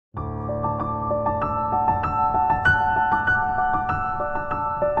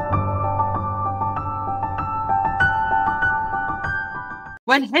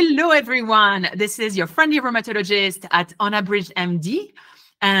Well, hello, everyone. This is your friendly rheumatologist at UnabridgedMD.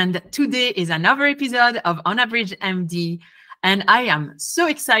 And today is another episode of UnabridgedMD. And I am so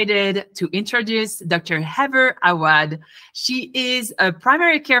excited to introduce Dr. Heather Awad. She is a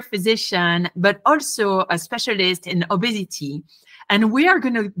primary care physician, but also a specialist in obesity. And we are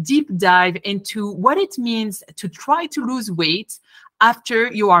going to deep dive into what it means to try to lose weight after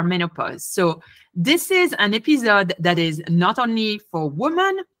you are menopause. So this is an episode that is not only for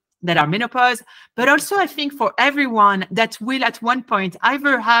women that are menopause, but also I think for everyone that will at one point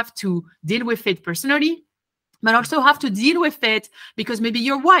either have to deal with it personally, but also have to deal with it because maybe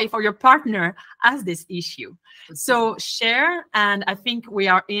your wife or your partner has this issue. So share, and I think we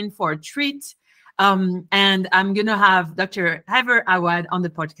are in for a treat. And I'm going to have Dr. Heather Awad on the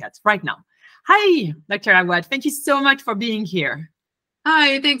podcast right now. Hi, Dr. Awad. Thank you so much for being here.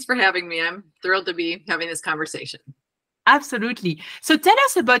 Hi, thanks for having me. I'm thrilled to be having this conversation. Absolutely. So tell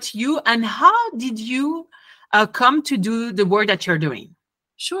us about you and how did you come to do the work that you're doing?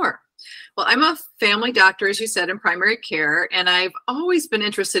 Sure. Well, I'm a family doctor, as you said, in primary care, and I've always been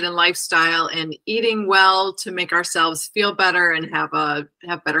interested in lifestyle and eating well to make ourselves feel better and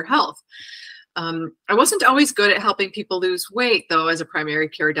have better health. I wasn't always good at helping people lose weight, though, as a primary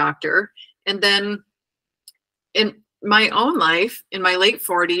care doctor. And then in my own life, in my late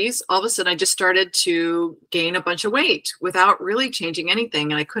 40s, all of a sudden I just started to gain a bunch of weight without really changing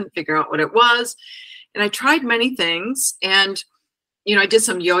anything. And I couldn't figure out what it was. And I tried many things. And, you know, I did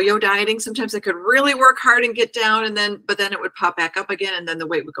some yo-yo dieting. Sometimes I could really work hard and get down, but then it would pop back up again, and then the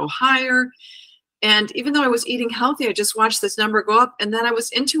weight would go higher. And even though I was eating healthy, I just watched this number go up. And then I was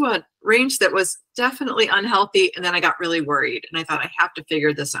into a range that was definitely unhealthy. And then I got really worried. And I thought, I have to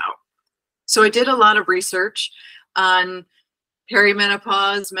figure this out. So I did a lot of research on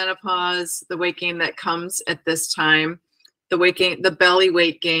perimenopause, menopause, the weight gain that comes at this time, the weight gain, the belly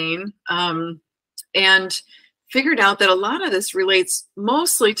weight gain, and figured out that a lot of this relates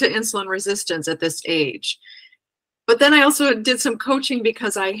mostly to insulin resistance at this age. But then I also did some coaching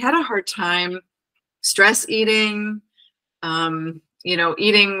because I had a hard time stress eating, you know,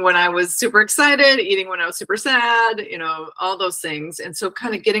 eating when I was super excited, eating when I was super sad, you know, all those things. And so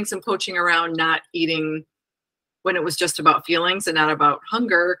kind of getting some coaching around not eating when it was just about feelings and not about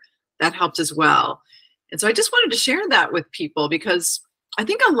hunger, that helped as well. And so I just wanted to share that with people because I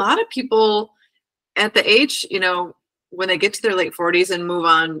think a lot of people at the age, you know, when they get to their late 40s and move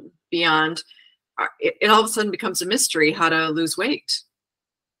on beyond, it all of a sudden becomes a mystery how to lose weight.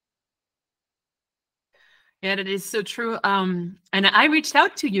 Yeah, that is so true. And I reached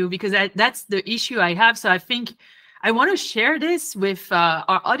out to you because that's the issue I have. So I think I want to share this with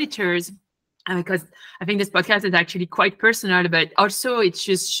our auditors because I think this podcast is actually quite personal, but also it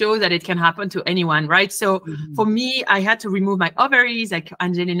just shows that it can happen to anyone, right? So for me, I had to remove my ovaries like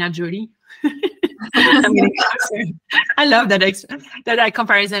Angelina Jolie. I love that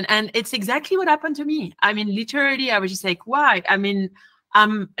comparison. And it's exactly what happened to me. I mean, literally, I was just like, why? I mean,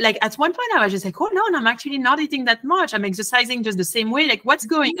 like at one point I was just like, oh no, I'm actually not eating that much. I'm exercising just the same way. Like, what's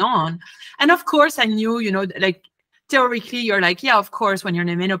going on? And of course I knew, you know, like theoretically you're like, yeah, of course, when you're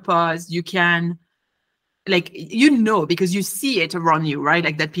in menopause, you can, like, you know, because you see it around you, right?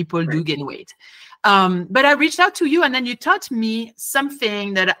 Like that people do gain weight. But I reached out to you and then you taught me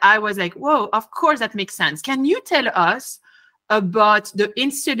something that I was like, whoa, of course that makes sense. Can you tell us about the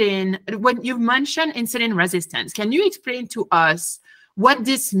insulin, when you mentioned insulin resistance, can you explain to us what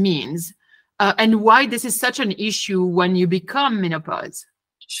this means and why this is such an issue when you become menopause?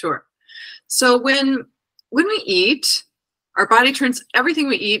 Sure. So when we eat, our body turns everything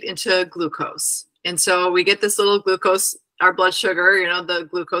we eat into glucose. And so we get this little glucose, our blood sugar, you know, the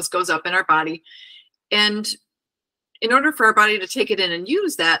glucose goes up in our body. And in order for our body to take it in and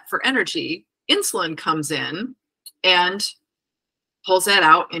use that for energy, insulin comes in and pulls that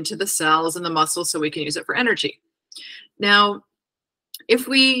out into the cells and the muscles so we can use it for energy. Now, if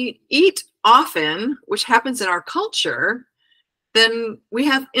we eat often, which happens in our culture, then we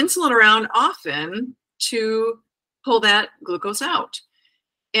have insulin around often to pull that glucose out.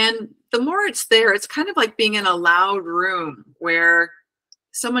 And the more it's there, it's kind of like being in a loud room where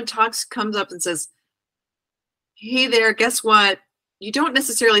someone comes up and says, hey there, guess what? You don't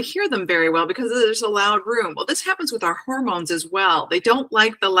necessarily hear them very well because there's a loud room. Well, this happens with our hormones as well. They don't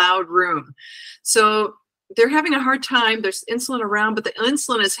like the loud room. So they're having a hard time. There's insulin around, but the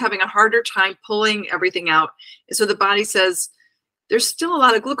insulin is having a harder time pulling everything out. And so the body says, there's still a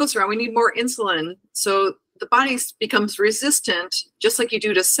lot of glucose around. We need more insulin. So the body becomes resistant, just like you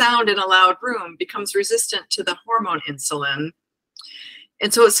do to sound in a loud room, becomes resistant to the hormone insulin.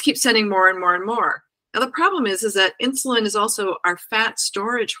 And so it keeps sending more and more and more. Now, the problem is that insulin is also our fat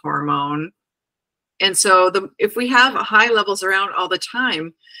storage hormone. And so if we have high levels around all the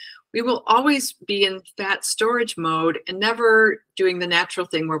time, we will always be in fat storage mode and never doing the natural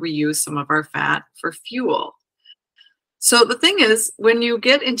thing where we use some of our fat for fuel. So the thing is, when you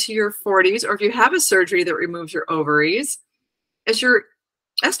get into your 40s, or if you have a surgery that removes your ovaries, as your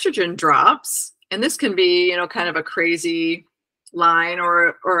estrogen drops, and this can be, you know, kind of a crazy line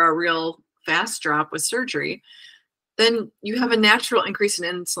or a real fast drop with surgery, then you have a natural increase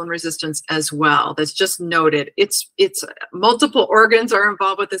in insulin resistance as well. That's just noted. It's multiple organs are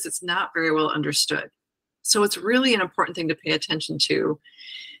involved with this. It's not very well understood. So it's really an important thing to pay attention to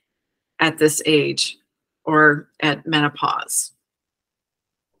at this age or at menopause.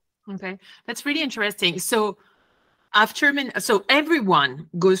 Okay, that's really interesting. So so everyone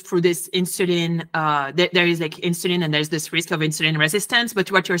goes through this insulin, there is like insulin and there's this risk of insulin resistance.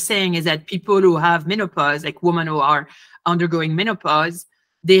 But what you're saying is that people who have menopause, like women who are undergoing menopause,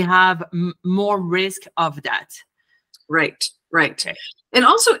 they have more risk of that. Right, right. Okay. And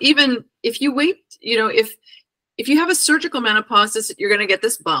also, even if you wait, you know, if you have a surgical menopause, you're going to get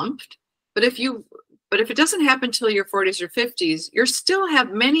this bumped. But if it doesn't happen till your 40s or 50s, you still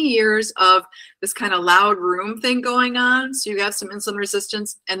have many years of this kind of loud room thing going on. So you have some insulin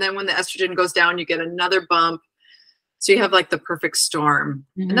resistance. And then when the estrogen goes down, you get another bump. So you have like the perfect storm.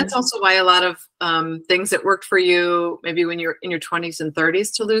 Mm-hmm. And that's also why a lot of things that worked for you, maybe when you're in your 20s and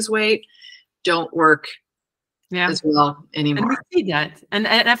 30s to lose weight, don't work as well anymore. And we see that. And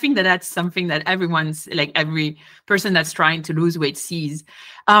I think that that's something that everyone's, like every person that's trying to lose weight sees.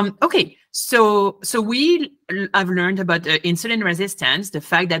 Okay, so we have learned about insulin resistance, the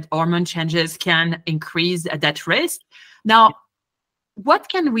fact that hormone changes can increase that risk. Now, what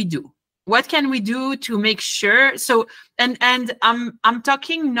can we do? What can we do to make sure? So, and I'm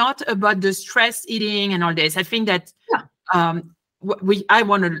talking not about the stress eating and all this. I think that I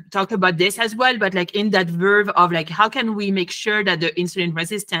want to talk about this as well, but like in that verve of like, how can we make sure that the insulin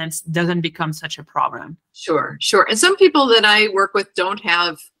resistance doesn't become such a problem? Sure, sure. And some people that I work with don't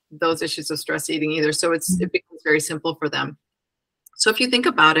have those issues of stress eating either. So it becomes very simple for them. So if you think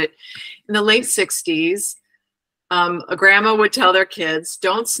about it, in the late 60s, a grandma would tell their kids,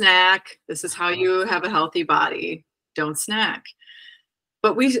 don't snack. This is how you have a healthy body. Don't snack.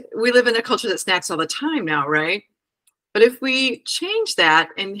 But we live in a culture that snacks all the time now, right? But if we change that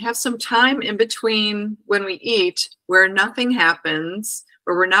and have some time in between when we eat where nothing happens,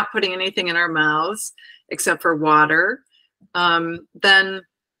 where we're not putting anything in our mouths except for water, then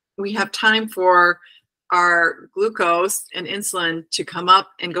we have time for our glucose and insulin to come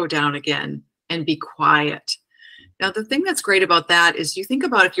up and go down again and be quiet. Now, the thing that's great about that is you think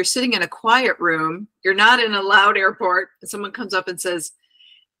about if you're sitting in a quiet room, you're not in a loud airport, and someone comes up and says,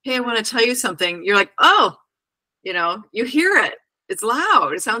 hey, I want to tell you something. You're like, oh, you know, you hear it. It's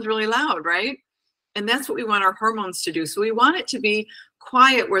loud. It sounds really loud, right? And that's what we want our hormones to do. So we want it to be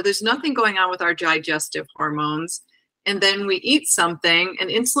quiet where there's nothing going on with our digestive hormones. And then we eat something and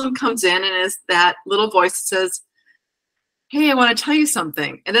insulin comes in and is that little voice that says, hey, I want to tell you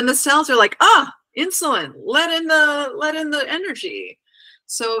something. And then the cells are like, insulin, let in the energy.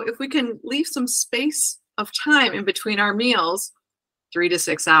 So if we can leave some space of time in between our meals, 3 to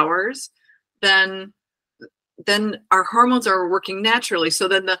 6 hours, then our hormones are working naturally. So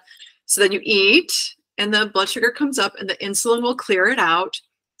then you eat and the blood sugar comes up and the insulin will clear it out.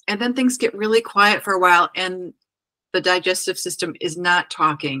 And then things get really quiet for a while and the digestive system is not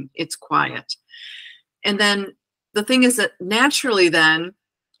talking, it's quiet. And then the thing is that naturally then,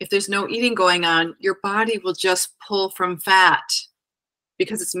 if there's no eating going on, your body will just pull from fat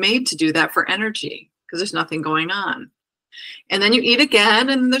because it's made to do that for energy because there's nothing going on. And then you eat again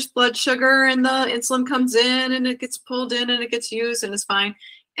and there's blood sugar and the insulin comes in and it gets pulled in and it gets used and it's fine.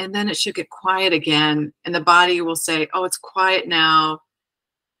 And then it should get quiet again. And the body will say, oh, it's quiet now.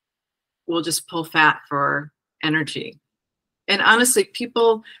 We'll just pull fat for energy. And honestly,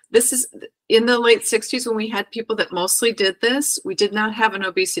 this is in the late 60s when we had people that mostly did this, we did not have an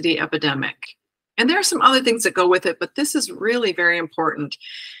obesity epidemic. And there are some other things that go with it, but this is really very important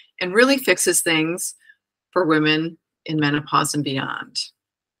and really fixes things for women in menopause and beyond.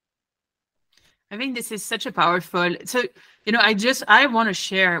 I think this is such a powerful, so, you know, I want to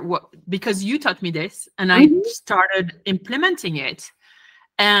share because you taught me this and I started implementing it.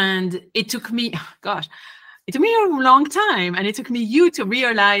 And it took me, it took me a long time. And it took me you to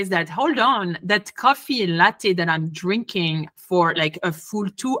realize that, hold on, that coffee latte that I'm drinking for like a full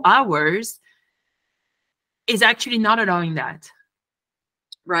 2 hours is actually not allowing that.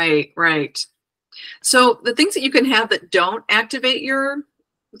 Right, right. So the things that you can have that don't activate your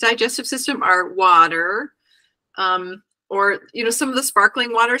digestive system are water, or, some of the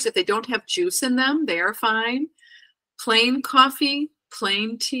sparkling waters, if they don't have juice in them, they are fine. Plain coffee,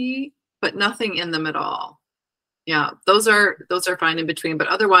 plain tea, but nothing in them at all. Yeah, those are fine in between. But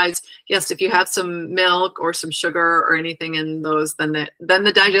otherwise, yes, if you have some milk or some sugar or anything in those, then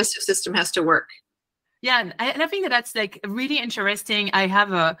the digestive system has to work. Yeah, and I think that's like really interesting. I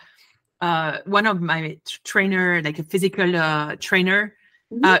have one of my trainer, like a physical trainer,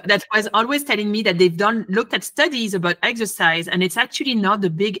 that was always telling me that they've looked at studies about exercise, and it's actually not the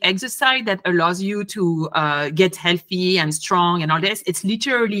big exercise that allows you to get healthy and strong and all this. It's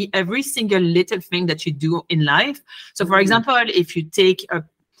literally every single little thing that you do in life. So for example, if you take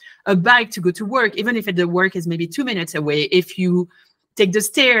a bike to go to work, even if the work is maybe 2 minutes away, if you take the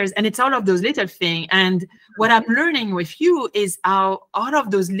stairs, and it's all of those little things. And what I'm learning with you is how all of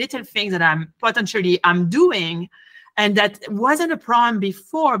those little things that I'm doing, and that wasn't a problem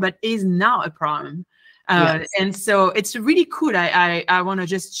before, but is now a problem. Yes. And so it's really cool. I want to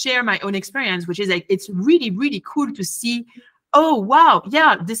just share my own experience, which is like, it's really, really cool to see, oh, wow,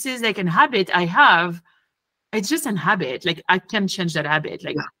 yeah, this is like a habit I have. It's just a habit. Like, I can change that habit.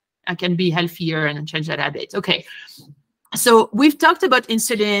 Like, I can be healthier and change that habit. Okay. So we've talked about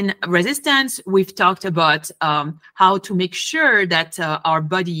insulin resistance. We've talked about how to make sure that our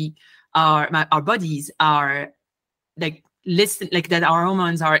bodies are that our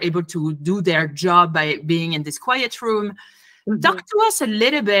hormones are able to do their job by being in this quiet room. Talk to us a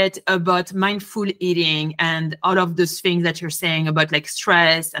little bit about mindful eating and all of those things that you're saying about like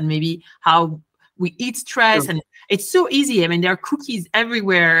stress and maybe how we eat stress. And it's so easy. I mean, there are cookies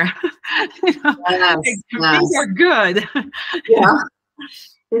everywhere. Things are good. Yeah,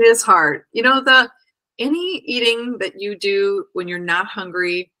 it is hard. Any eating that you do when you're not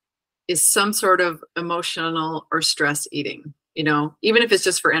hungry is some sort of emotional or stress eating, even if it's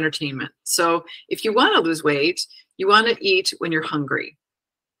just for entertainment. So if you want to lose weight, you want to eat when you're hungry.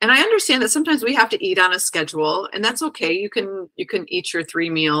 And I understand that sometimes we have to eat on a schedule, and that's okay. You can eat your 3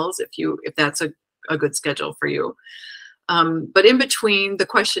 meals if that's a good schedule for you. But in between, the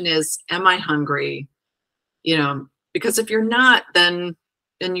question is, am I hungry? Because if you're not, then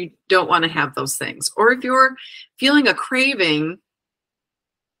you don't want to have those things. Or if you're feeling a craving,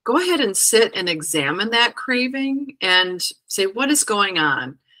 go ahead and sit and examine that craving and say, what is going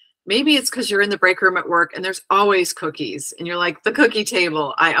on? Maybe it's because you're in the break room at work and there's always cookies and you're like, the cookie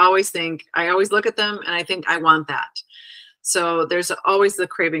table. I always look at them and I think I want that. So there's always the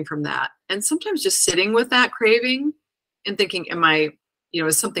craving from that. And sometimes just sitting with that craving and thinking,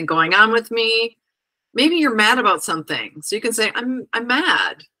 is something going on with me? Maybe you're mad about something. So you can say, I'm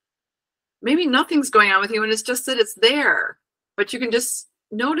mad. Maybe nothing's going on with you and it's just that it's there. But you can just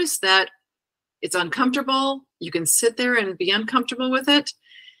notice that it's uncomfortable. You can sit there and be uncomfortable with it.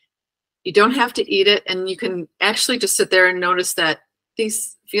 You don't have to eat it. And you can actually just sit there and notice that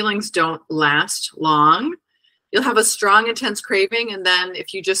these feelings don't last long. You'll have a strong, intense craving. And then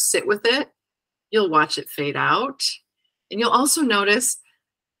if you just sit with it, you'll watch it fade out. And you'll also notice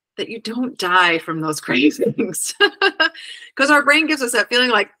that you don't die from those cravings. Because our brain gives us that feeling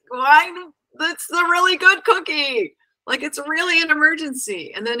like, that's a really good cookie. Like it's really an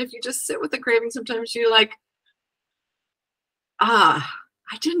emergency. And then if you just sit with the craving, sometimes you're like,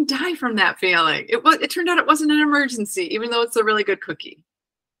 I didn't die from that feeling. It turned out it wasn't an emergency, even though it's a really good cookie.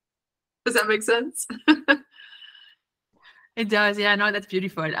 Does that make sense? It does. Yeah, no, that's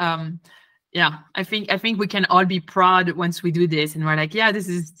beautiful. Yeah, I think we can all be proud once we do this and we're like, yeah, this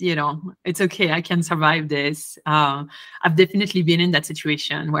is, it's okay. I can survive this. I've definitely been in that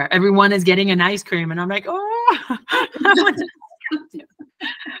situation where everyone is getting an ice cream and I'm like, oh,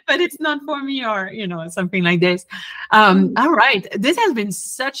 but it's not for me, or, something like this. All right. This has been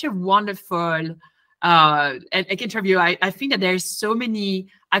such a wonderful interview. I think that there's so many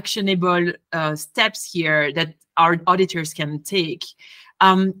actionable steps here that our auditors can take.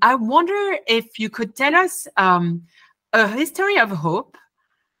 I wonder if you could tell us a history of hope,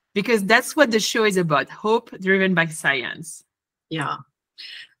 because that's what the show is about, hope driven by science. Yeah.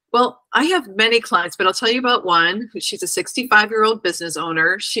 Well, I have many clients, but I'll tell you about one. She's a 65-year-old business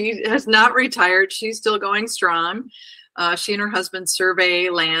owner. She has not retired. She's still going strong. She and her husband survey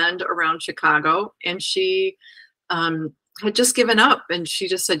land around Chicago, and she had just given up. And she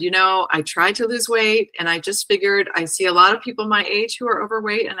just said, I tried to lose weight, and I just figured I see a lot of people my age who are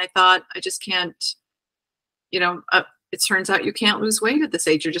overweight, and I thought I just can't, it turns out you can't lose weight at this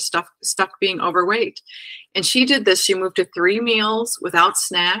age. You're just stuck being overweight. And she did this. She moved to 3 meals without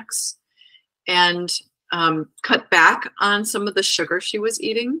snacks and cut back on some of the sugar she was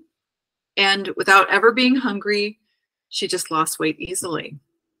eating. And without ever being hungry, she just lost weight easily.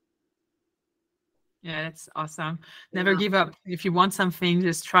 Yeah, that's awesome. Never give up. If you want something,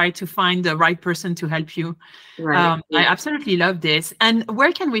 just try to find the right person to help you. Right. I absolutely love this. And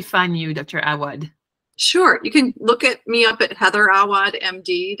where can we find you, Dr. Awad? Sure. You can look at me up at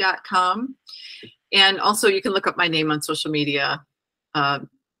heatherawadmd.com. And also you can look up my name on social media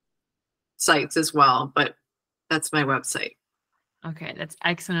sites as well, but that's my website. Okay, that's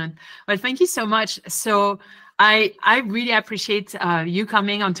excellent. Well, thank you so much. So I really appreciate you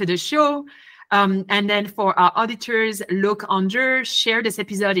coming onto the show. And then for our auditors, look under, share this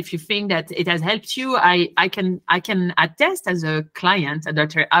episode if you think that it has helped you. I can attest as a client,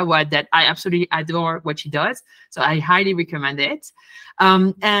 Dr. Awad, that I absolutely adore what she does. So I highly recommend it.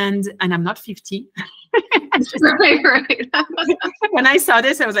 And I'm not 50. Right. When I saw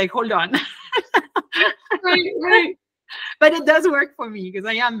this, I was like, hold on. Right. But it does work for me because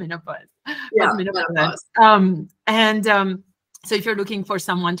I am menopause. Yeah, menopause. So if you're looking for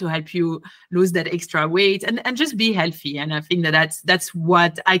someone to help you lose that extra weight and just be healthy, and I think that's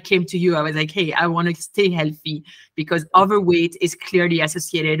what I came to you. I was like, hey, I want to stay healthy because overweight is clearly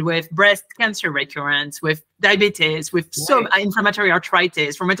associated with breast cancer recurrence, with diabetes, with some inflammatory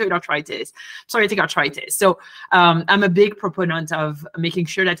arthritis, rheumatoid arthritis, psoriatic arthritis. So I'm a big proponent of making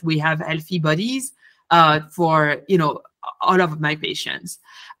sure that we have healthy bodies for, all of my patients.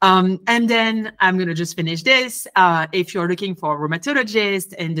 And then I'm going to just finish this. If you're looking for a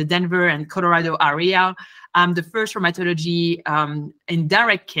rheumatologist in the Denver and Colorado area, I'm the first rheumatology in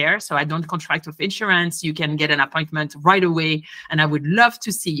direct care. So I don't contract with insurance. You can get an appointment right away. And I would love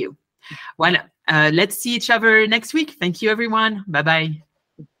to see you. Well, let's see each other next week. Thank you, everyone. Bye-bye.